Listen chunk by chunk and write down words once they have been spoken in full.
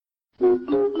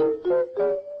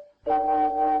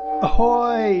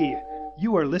Ahoy!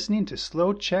 You are listening to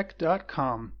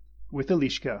slowcheck.com with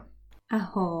Eliška.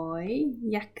 Ahoj,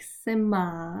 jak se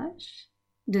máš?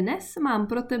 Dnes mám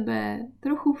pro tebe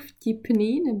trochu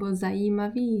vtipný nebo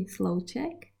zajímavý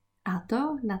slouček, a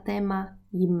to na téma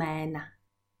jména.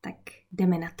 Tak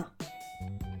jdeme na to.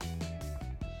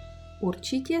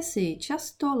 Určitě si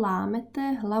často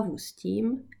lámete hlavu s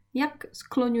tím, jak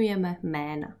skloňujeme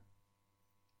jména.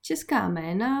 Česká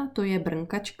jména to je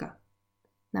brnkačka.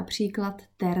 Například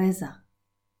Tereza.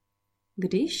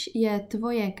 Když je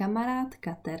tvoje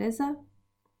kamarádka Tereza,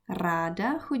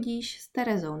 ráda chodíš s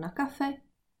Terezou na kafe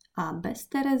a bez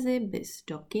Terezy bys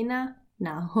do kina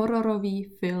na hororový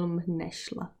film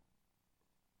nešla.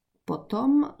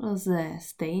 Potom lze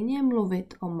stejně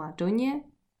mluvit o Madoně,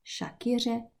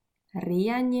 Shakiře,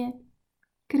 Rianě,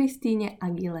 Christině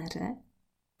Aguileře,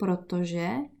 protože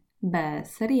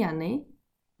bez Riany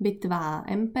by tvá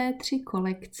MP3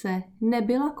 kolekce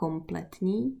nebyla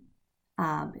kompletní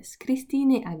a bez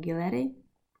Christiny Aguilery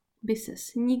by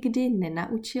ses nikdy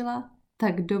nenaučila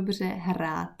tak dobře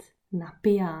hrát na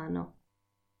piano.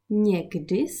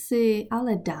 Někdy si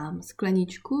ale dám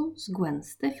skleničku s Gwen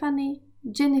Stefani,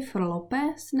 Jennifer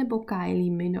Lopez nebo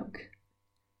Kylie Minogue.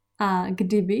 A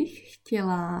kdybych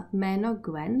chtěla jméno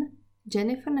Gwen,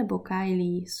 Jennifer nebo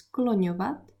Kylie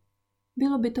skloňovat,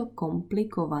 bylo by to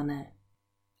komplikované.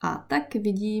 A tak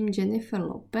vidím Jennifer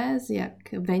Lopez, jak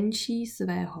venčí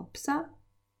svého psa,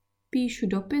 píšu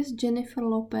dopis Jennifer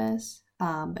Lopez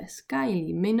a bez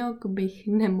Kylie Minogue bych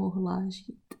nemohla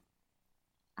žít.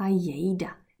 A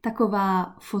jejda,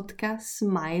 taková fotka s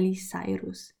Miley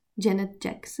Cyrus, Janet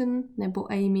Jackson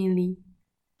nebo Amy Lee,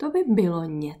 to by bylo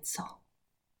něco.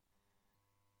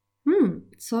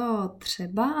 Co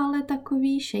třeba ale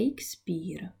takový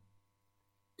Shakespeare?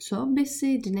 Co by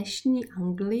si dnešní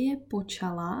Anglie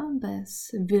počala bez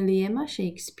Williama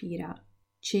Shakespeara,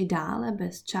 či dále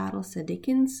bez Charlese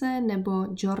Dickense nebo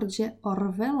George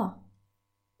Orwella?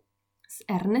 S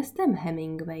Ernestem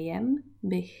Hemingwayem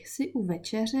bych si u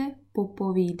večeře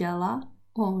popovídala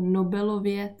o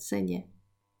Nobelově ceně.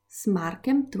 S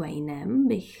Markem Twainem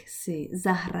bych si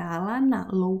zahrála na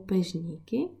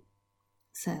loupežníky,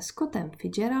 se Scottem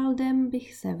Fitzgeraldem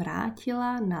bych se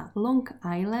vrátila na Long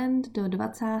Island do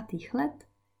 20. let,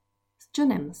 s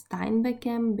Johnem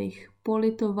Steinbeckem bych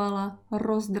politovala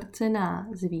rozdrcená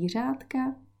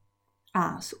zvířátka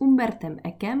a s Umbertem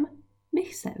Eccem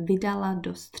bych se vydala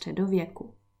do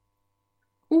středověku.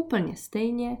 Úplně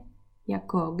stejně,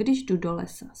 jako když jdu do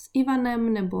lesa s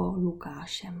Ivanem nebo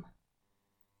Lukášem.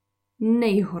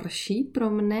 Nejhorší pro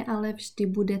mne ale vždy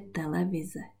bude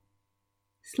televize.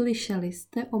 Slyšeli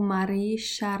jste o Marii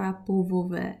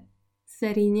Šarapovové,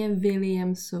 Sereně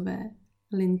Williamsové,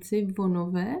 Lindsey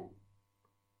Vonnové?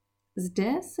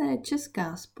 Zde se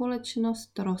česká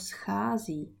společnost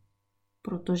rozchází,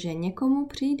 protože někomu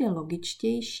přijde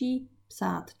logičtější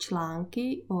psát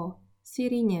články o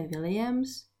Sereně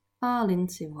Williams a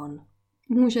Lindsey Vonn.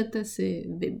 Můžete si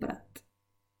vybrat.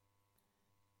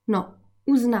 No,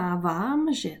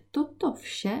 uznávám, že toto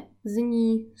vše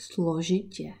zní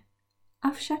složitě.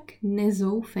 Avšak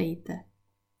nezoufejte.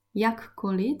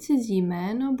 Jakkoliv cizí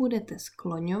jméno budete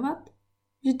skloňovat,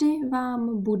 vždy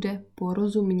vám bude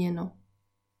porozuměno.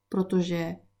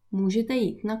 Protože můžete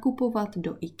jít nakupovat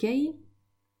do IKEA,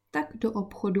 tak do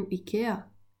obchodu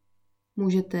IKEA.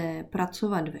 Můžete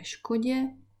pracovat ve Škodě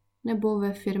nebo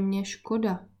ve firmě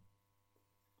Škoda.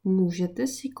 Můžete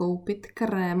si koupit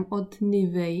krém od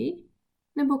Nivea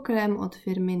nebo krém od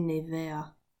firmy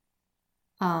Nivea.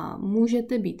 A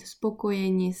můžete být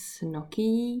spokojeni s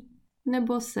Nokií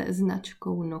nebo se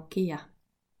značkou Nokia.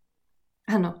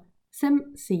 Ano, jsem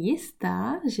si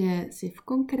jistá, že si v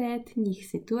konkrétních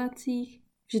situacích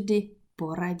vždy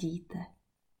poradíte.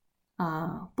 A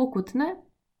pokud ne,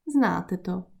 znáte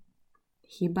to.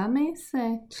 Chybami se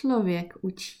člověk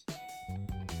učí.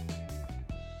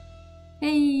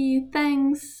 Hey,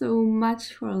 thanks so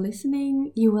much for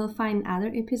listening. You will find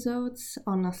other episodes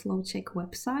on a Slowcheck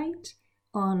website,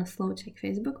 on a Slowcheck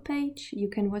Facebook page. You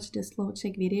can watch the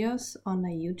Slowcheck videos on a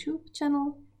YouTube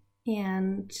channel,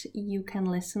 and you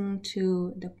can listen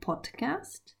to the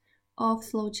podcast of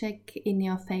Slowcheck in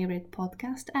your favorite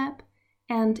podcast app.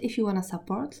 And if you want to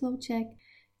support Slowcheck,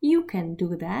 you can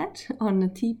do that on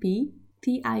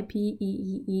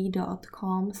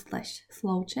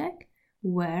tipeee.com/slowcheck,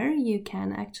 where you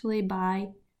can actually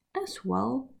buy as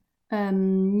well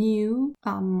new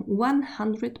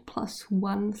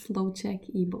 100+1 Slowcheck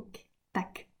ebook.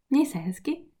 Tak, měj se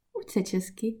hezky, uč se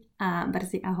česky a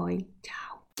brzy ahoj.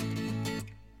 Čau.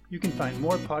 You can find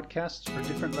more podcasts for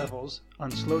different levels on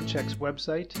Slow Check's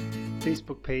website,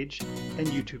 Facebook page, and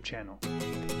YouTube channel.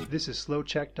 This is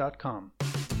slowcheck.com.